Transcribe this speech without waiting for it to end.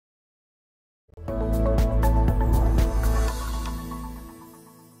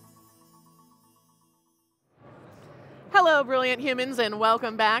Hello, brilliant humans, and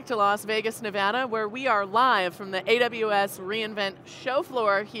welcome back to Las Vegas, Nevada, where we are live from the AWS reInvent show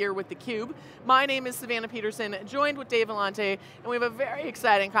floor here with theCUBE. My name is Savannah Peterson, joined with Dave Vellante, and we have a very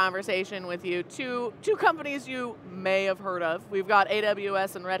exciting conversation with you. Two companies you may have heard of. We've got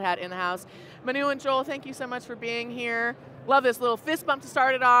AWS and Red Hat in the house. Manu and Joel, thank you so much for being here. Love this little fist bump to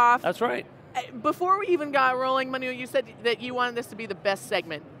start it off. That's right. Before we even got rolling, Manu, you said that you wanted this to be the best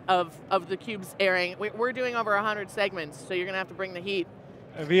segment of theCUBE's airing. We're doing over 100 segments, so you're going to have to bring the heat.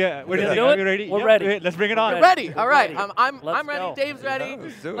 Are we ready? We're ready. Let's bring it on. We're ready. All right. I'm ready. Go. Dave's ready.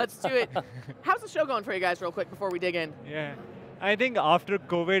 Yeah, let's do it. How's the show going for you guys, real quick, before we dig in? Yeah. I think after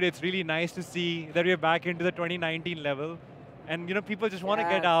COVID, it's really nice to see that we're back into the 2019 level. And people just want to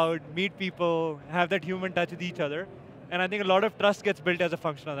get out, meet people, have that human touch with each other. And I think a lot of trust gets built as a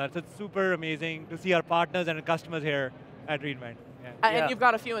function of that. So it's super amazing to see our partners and our customers here at reInvent. Yeah. And you've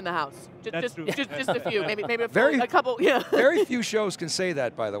got a few in the house. That's true. Just a few, maybe a couple. Yeah. Very few shows can say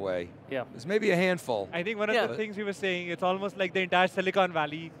that, by the way. Yeah. There's maybe a handful. I think one of the things we were saying, it's almost like the entire Silicon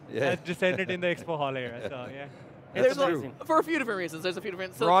Valley has descended in the expo hall here. So yeah. That's true. For a few different reasons. There's a few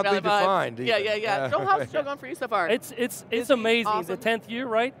different broadly defined. Yeah. Joel, how's the show going for you so far? It's amazing. Awesome. The 10th year,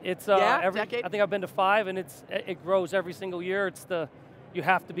 right? It's decade. I think I've been to 5, and it grows every single year. You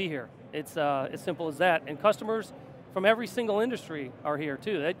have to be here. It's as simple as that. And customers from every single industry are here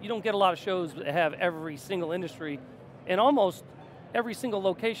too. You don't get a lot of shows that have every single industry in almost every single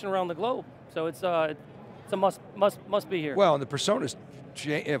location around the globe. So it's a must be here. Well, and the personas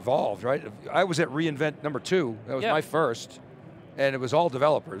evolved, right? I was at reInvent #2. That was my first, and it was all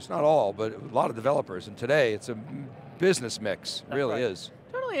developers. Not all, but a lot of developers. And today, it's a business mix. It really is.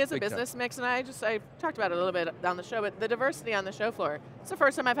 Totally is a business mix, and I talked about it a little bit on the show, but the diversity on the show floor. It's the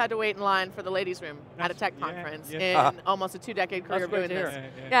first time I've had to wait in line for the ladies' room at a tech conference in almost a 2-decade career of doing this.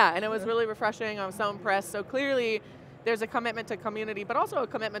 Yeah, and it was really refreshing. I was so impressed. So clearly, there's a commitment to community, but also a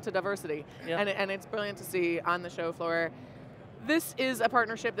commitment to diversity, and it's brilliant to see on the show floor. This is a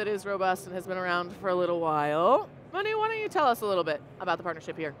partnership that is robust and has been around for a little while. Manu, why don't you tell us a little bit about the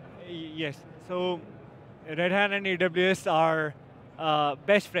partnership here? Yes, so Red Hat and AWS are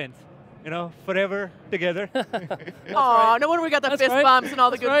best friends, forever together. Oh, no wonder we got the fist bumps and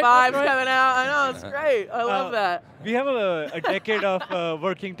all the good vibes coming out. I know, it's great. I love that. We have a decade of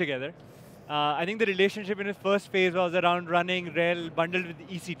working together. I think the relationship in its first phase was around running RHEL bundled with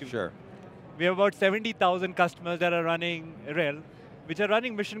EC2. Sure. We have about 70,000 customers that are running RHEL, which are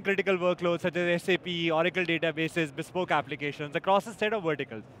running mission-critical workloads such as SAP, Oracle databases, bespoke applications across a set of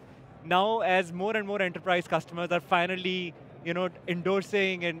verticals. Now, as more and more enterprise customers are finally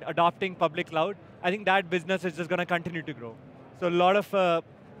endorsing and adopting public cloud, I think that business is just going to continue to grow. So a lot of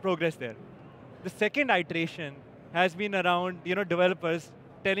progress there. The second iteration has been around developers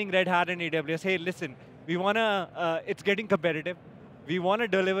telling Red Hat and AWS, hey, listen, we want to, it's getting competitive. We want to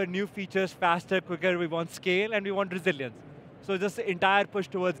deliver new features faster, quicker, we want scale, and we want resilience. So just the entire push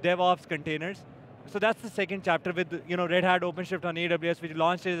towards DevOps containers. So that's the second chapter with Red Hat OpenShift on AWS, which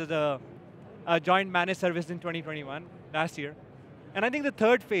launched as a joint managed service in 2021, last year. And I think the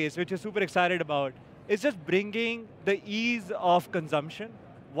third phase, which we're super excited about, is just bringing the ease of consumption,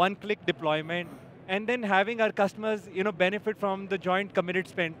 one-click deployment, and then having our customers benefit from the joint committed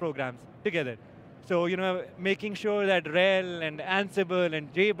spend programs together. So making sure that RHEL and Ansible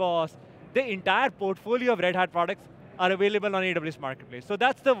and JBoss, the entire portfolio of Red Hat products are available on AWS Marketplace. So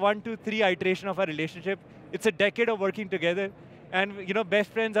that's the 1, 2, 3 iteration of our relationship. It's a decade of working together. And best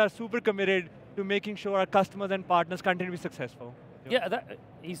friends are super committed to making sure our customers and partners continue to be successful. Yeah,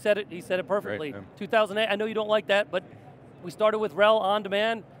 he said it perfectly. 2008, I know you don't like that, but we started with RHEL on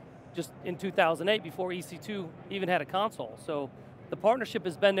demand just in 2008 before EC2 even had a console. So the partnership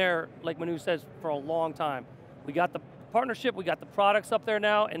has been there, like Manu says, for a long time. We got the partnership, we got the products up there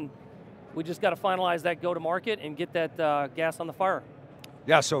now, and we just got to finalize that go-to-market and get that gas on the fire.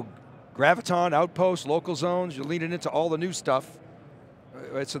 Yeah, so Graviton, Outpost, local zones, you're leaning into all the new stuff.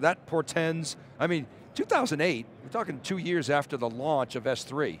 So that portends, 2008, we're talking 2 years after the launch of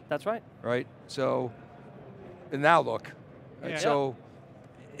S3. That's right. Right, so, and now look. Right? So,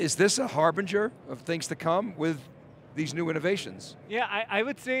 is this a harbinger of things to come with these new innovations? Yeah, I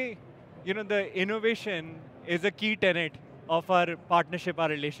would say, the innovation is a key tenet of our partnership, our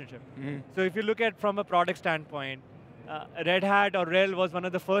relationship. So if you look at from a product standpoint, Red Hat or RHEL was one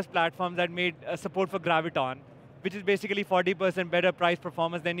of the first platforms that made support for Graviton, which is basically 40% better price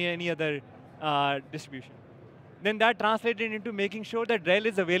performance than any other distribution. Then that translated into making sure that RHEL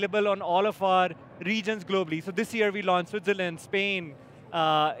is available on all of our regions globally. So this year we launched Switzerland, Spain,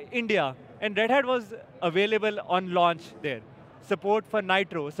 India, and Red Hat was available on launch there. Support for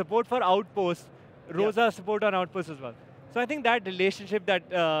Nitro, support for Outpost, Rosa support on Outpost as well. So I think that relationship,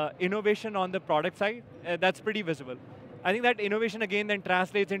 that innovation on the product side, that's pretty visible. I think that innovation again then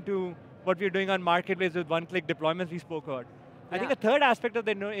translates into what we're doing on marketplace with one-click deployments we spoke about. I think a third aspect of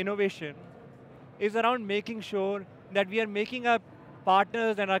the innovation is around making sure that we are making our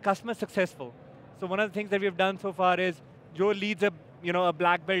partners and our customers successful. So one of the things that we've done so far is Joe leads a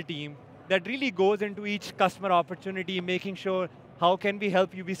black belt team that really goes into each customer opportunity, making sure how can we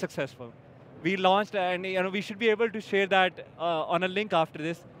help you be successful. We launched, and we should be able to share that on a link after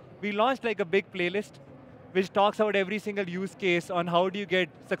this. We launched like a big playlist which talks about every single use case on how do you get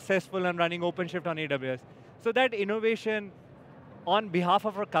successful and running OpenShift on AWS. So that innovation on behalf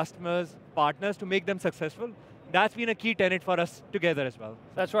of our customers, partners to make them successful, that's been a key tenet for us together as well.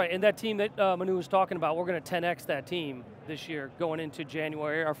 That's right, and that team that Manu was talking about, we're going to 10X that team this year going into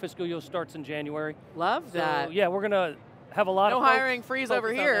January. Our fiscal year starts in January. Love that. So, yeah, we're going to have a lot of no hiring freeze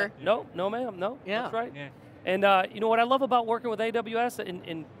over here. No, ma'am, no, that's right. Yeah. And what I love about working with AWS,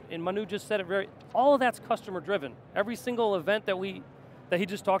 and Manu just said it all of that's customer driven. Every single event that he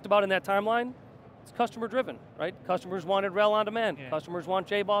just talked about in that timeline, it's customer driven, right? Customers wanted RHEL on demand. Yeah. Customers want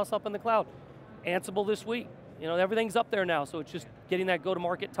JBoss up in the cloud. Ansible this week. Everything's up there now, so it's just getting that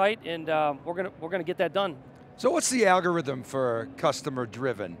go-to-market tight, and we're gonna get that done. So what's the algorithm for customer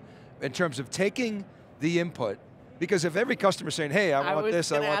driven in terms of taking the input? Because if every customer's saying, hey, I want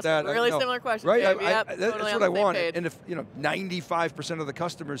this, I want that. Really similar question, right? Yep, that's totally what I want. page. And if 95% of the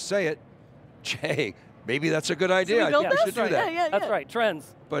customers say it, Jay, maybe that's a good idea. I think we should do that. Yeah. That's right,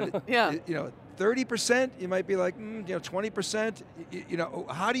 trends. But 30%, you might be like, 20%.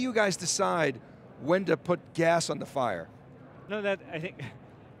 How do you guys decide when to put gas on the fire? No, I think,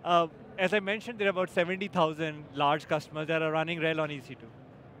 as I mentioned, there are about 70,000 large customers that are running RHEL on EC2.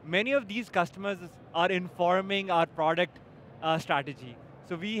 Many of these customers are informing our product strategy.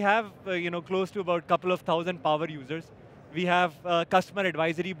 So we have close to about a couple of thousand power users. We have customer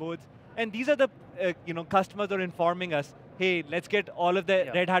advisory boards. And these are the customers that are informing us, hey, let's get all of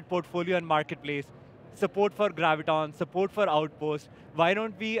the Red Hat portfolio and marketplace, support for Graviton, support for Outpost. Why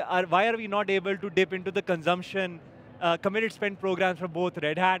are we not able to dip into the consumption committed spend programs for both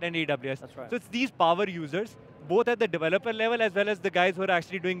Red Hat and AWS? That's right. So it's these power users, both at the developer level as well as the guys who are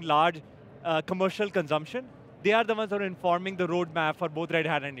actually doing large commercial consumption. They are the ones who are informing the roadmap for both Red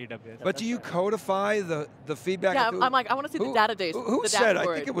Hat and AWS. But do you codify the feedback? Yeah, I'm like, I want to see the data days. Who said, I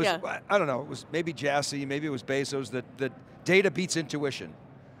think it was, I don't know, it was maybe Jassy, maybe it was Bezos, that data beats intuition.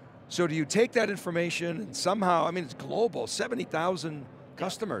 So do you take that information and somehow, it's global, 70,000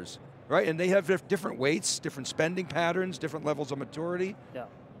 customers, right? And they have different weights, different spending patterns, different levels of maturity. Yeah.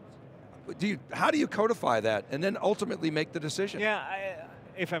 How do you codify that and then ultimately make the decision? Yeah,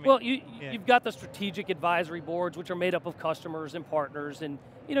 Well, you've got the strategic advisory boards, which are made up of customers and partners, and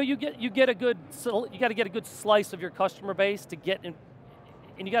you got to get a good slice of your customer base to get in,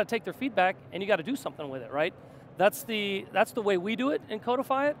 and you got to take their feedback and you got to do something with it, right? That's the way we do it and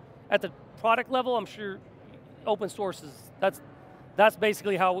codify it. At the product level, I'm sure open source is that's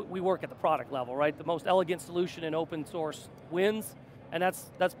basically how we work at the product level, right? The most elegant solution in open source wins, and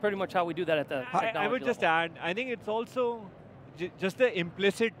that's pretty much how we do that at the technology I would just add, I think it's also just the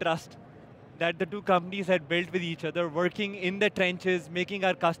implicit trust that the two companies had built with each other, working in the trenches, making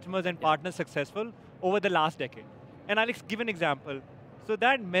our customers and partners successful over the last decade. And I'll give an example. So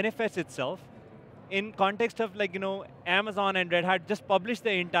that manifests itself in context of Amazon and Red Hat just published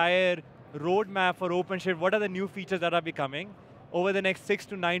the entire roadmap for OpenShift. What are the new features that are becoming over the next 6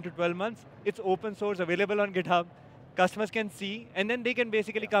 to 9 to 12 months? It's open source, available on GitHub. Customers can see, and then they can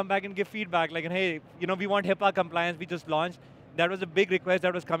basically come back and give feedback, like, hey, we want HIPAA compliance, we just launched. That was a big request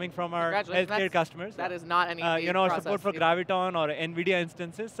that was coming from our healthcare customers. That is not any process support for Graviton or NVIDIA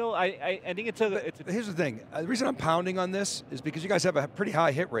instances. So I think it's Here's the thing. The reason I'm pounding on this is because you guys have a pretty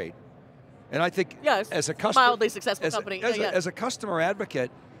high hit rate. And I think as a customer, mildly successful company. As a customer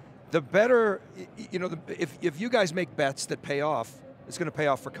advocate, the better, if you guys make bets that pay off, it's going to pay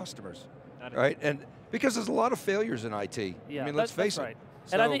off for customers, right? And because there's a lot of failures in IT. Yeah, let's face it. Right.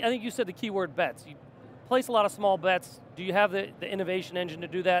 So and I think you said the keyword bets. You place a lot of small bets. Do you have the innovation engine to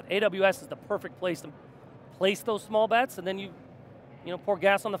do that? AWS is the perfect place to place those small bets, and then you pour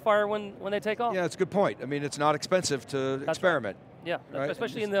gas on the fire when they take off. Yeah, it's a good point. It's not expensive to experiment. Right. Yeah, right?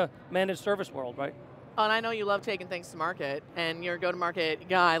 Especially in the managed service world, right? Oh, and I know you love taking things to market, and you're a go-to-market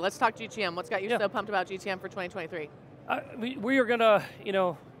guy. Let's talk GTM. What's got you so pumped about GTM for 2023? We are going to,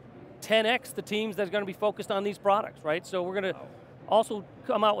 10x the teams that are going to be focused on these products, right? So we're going to also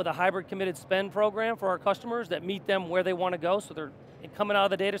come out with a hybrid committed spend program for our customers that meet them where they want to go. So they're coming out of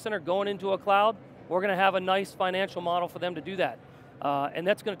the data center, going into a cloud. We're going to have a nice financial model for them to do that. And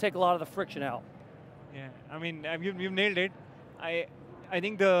that's going to take a lot of the friction out. Yeah, I mean, you've nailed it. I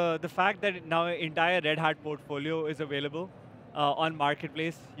think the fact that now entire Red Hat portfolio is available on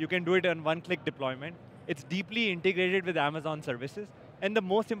Marketplace, you can do it on one-click deployment. It's deeply integrated with Amazon services. And the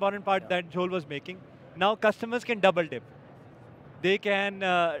most important part that Joel was making, now customers can double dip. They can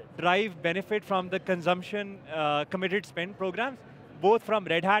derive benefit from the consumption committed spend programs, both from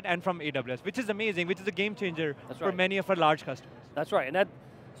Red Hat and from AWS, which is amazing, which is a game changer for many of our large customers. That's right, and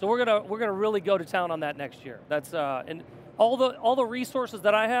so we're gonna really go to town on that next year. That's and all the resources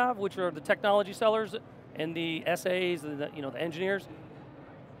that I have, which are the technology sellers and the SAs and the engineers,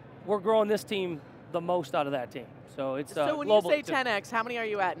 we're growing this team the most out of that team. So it's so when global. You say 10x, how many are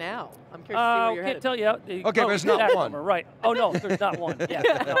you at now? I'm curious to see where you're headed. Can't tell you. Okay, there's not one. Right. Oh no, there's not one. Yeah,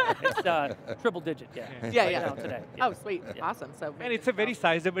 no, it's triple digit. Yeah. Today. Oh, sweet, awesome. So and it's a very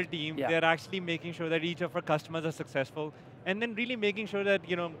sizable team. They're actually making sure that each of our customers are successful, and then really making sure that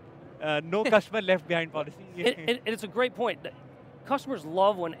no customer left behind policy. And it's a great point. Customers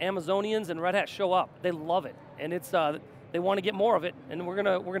love when Amazonians and Red Hat show up. They love it, and it's they want to get more of it, and we're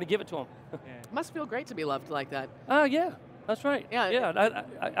gonna give it to them. It must feel great to be loved like that. Yeah, that's right. Yeah.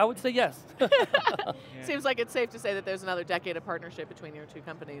 I would say yes. Seems like it's safe to say that there's another decade of partnership between your two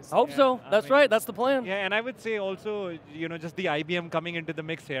companies. I hope so. That's right. That's the plan. Yeah, and I would say also, just the IBM coming into the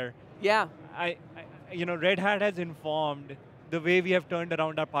mix here. Yeah. Red Hat has informed the way we have turned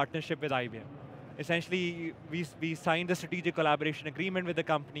around our partnership with IBM. Essentially, we signed a strategic collaboration agreement with the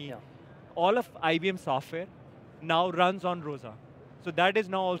company. Yeah. All of IBM software now runs on ROSA. So that is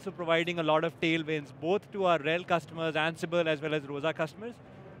now also providing a lot of tailwinds, both to our RHEL customers, Ansible, as well as ROSA customers.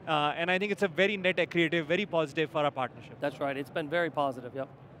 And I think it's a very net accretive, very positive for our partnership. That's right. It's been very positive, yep.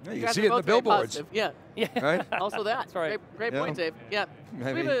 Yeah, you see it in the billboards. Yeah. Right? Also that. That's right. Great point, Dave. Yeah.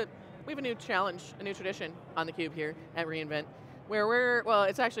 Maybe. We have a new challenge, a new tradition on theCUBE here at reInvent, where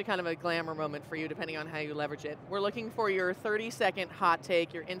it's actually kind of a glamour moment for you depending on how you leverage it. We're looking for your 30-second hot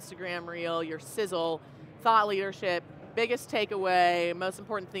take, your Instagram reel, your sizzle, thought leadership, biggest takeaway, most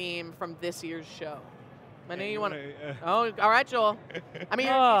important theme from this year's show. I know you want to. Oh, all right, Joel. I mean,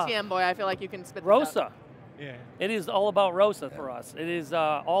 you're a GTM boy. I feel like you can spit this ROSA. out. Yeah. It is all about ROSA for us. It is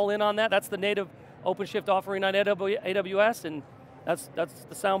all in on that. That's the native OpenShift offering on AWS, and that's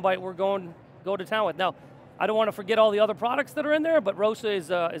the soundbite we're going go to town with. Now, I don't want to forget all the other products that are in there, but ROSA is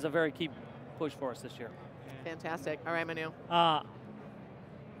a very key push for us this year. Fantastic. All right, Manu.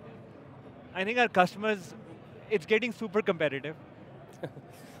 I think our customers, it's getting super competitive.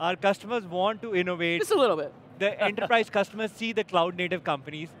 Our customers want to innovate. Just a little bit. The enterprise customers see the cloud native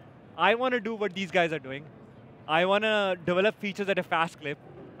companies. I want to do what these guys are doing. I want to develop features at a fast clip.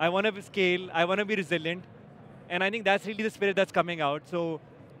 I want to scale. I want to be resilient. And I think that's really the spirit that's coming out. So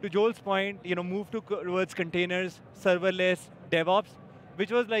to Joel's point, move towards containers, serverless, DevOps,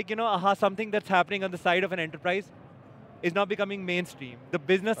 which was like, something that's happening on the side of an enterprise is now becoming mainstream. The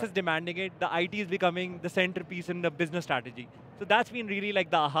business is demanding it. The IT is becoming the centerpiece in the business strategy. So that's been really like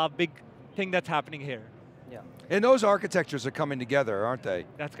the big thing that's happening here. Yeah. And those architectures are coming together, aren't they?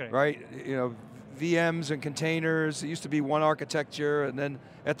 That's correct. Right? VMs and containers, it used to be one architecture, and then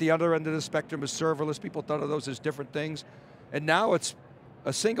at the other end of the spectrum is serverless. People thought of those as different things. And now it's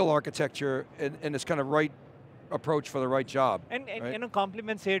a single architecture, and it's kind of right approach for the right job. And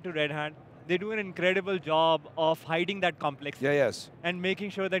compliments here to Red Hat. They do an incredible job of hiding that complexity. Yeah, yes. And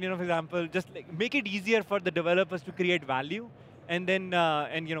making sure that, for example, just make it easier for the developers to create value, and then,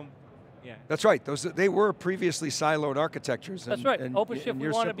 yeah. That's right. They were previously siloed architectures. That's right. OpenShift, we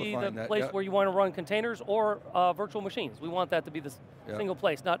want to be the place where you want to run containers or virtual machines. We want that to be the single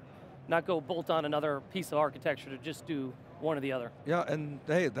place, not go bolt on another piece of architecture to just do one or the other. Yeah, and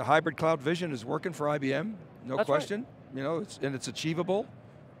hey, the hybrid cloud vision is working for IBM, no question. Right. It's achievable.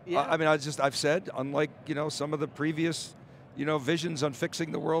 Yeah. I mean, I've said, unlike some of the previous visions on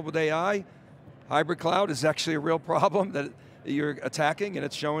fixing the world with AI, hybrid cloud is actually a real problem that you're attacking, and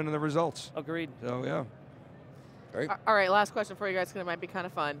it's showing in the results. Agreed. So yeah. Great. All right, last question for you guys, because it might be kind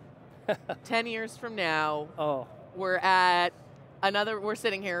of fun. 10 years from now, we're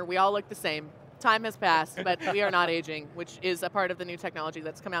sitting here, we all look the same. Time has passed, but we are not aging, which is a part of the new technology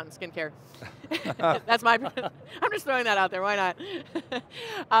that's come out in skincare. That's I'm just throwing that out there, why not?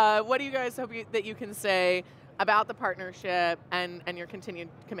 What do you guys hope that you can say about the partnership and your continued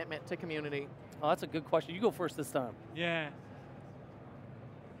commitment to community? Oh, that's a good question. You go first this time. Yeah.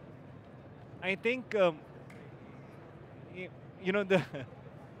 I think, for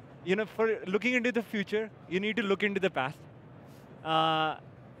looking into the future, you need to look into the past.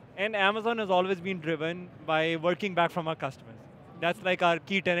 And Amazon has always been driven by working back from our customers. That's like our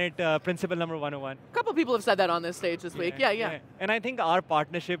key tenet, principle number 101. A couple people have said that on this stage this week. Yeah. And I think our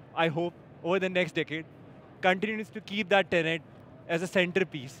partnership, I hope, over the next decade continues to keep that tenet as a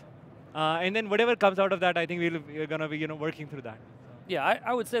centerpiece. And then whatever comes out of that, I think we're going to be working through that. Yeah,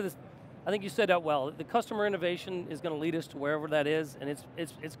 I would say this. I think you said that well. The customer innovation is going to lead us to wherever that is, and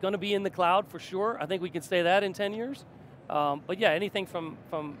it's going to be in the cloud for sure. I think we can say that in 10 years. But yeah, anything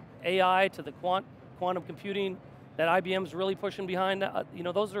from AI to the quantum computing that IBM's really pushing behind,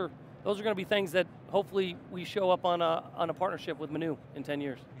 those are going to be things that hopefully we show up on a partnership with Manu in 10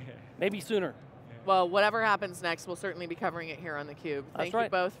 years, maybe sooner. Well, whatever happens next, we'll certainly be covering it here on theCUBE. Thank you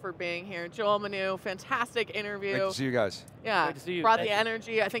both for being here. Joel, Manu, fantastic interview. Great to see you guys. Yeah, great to see you. Brought the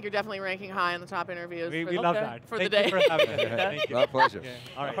energy. I think you're definitely ranking high on the top interviews. We love that. For the day. Thank you for having us. Thank you. My pleasure. Yeah.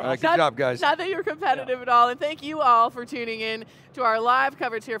 All right. Good job, guys. Not that you're competitive at all, and thank you all for tuning in to our live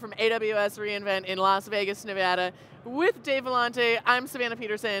coverage here from AWS reInvent in Las Vegas, Nevada. With Dave Vellante, I'm Savannah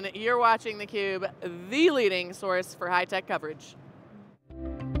Peterson. You're watching theCUBE, the leading source for high-tech coverage.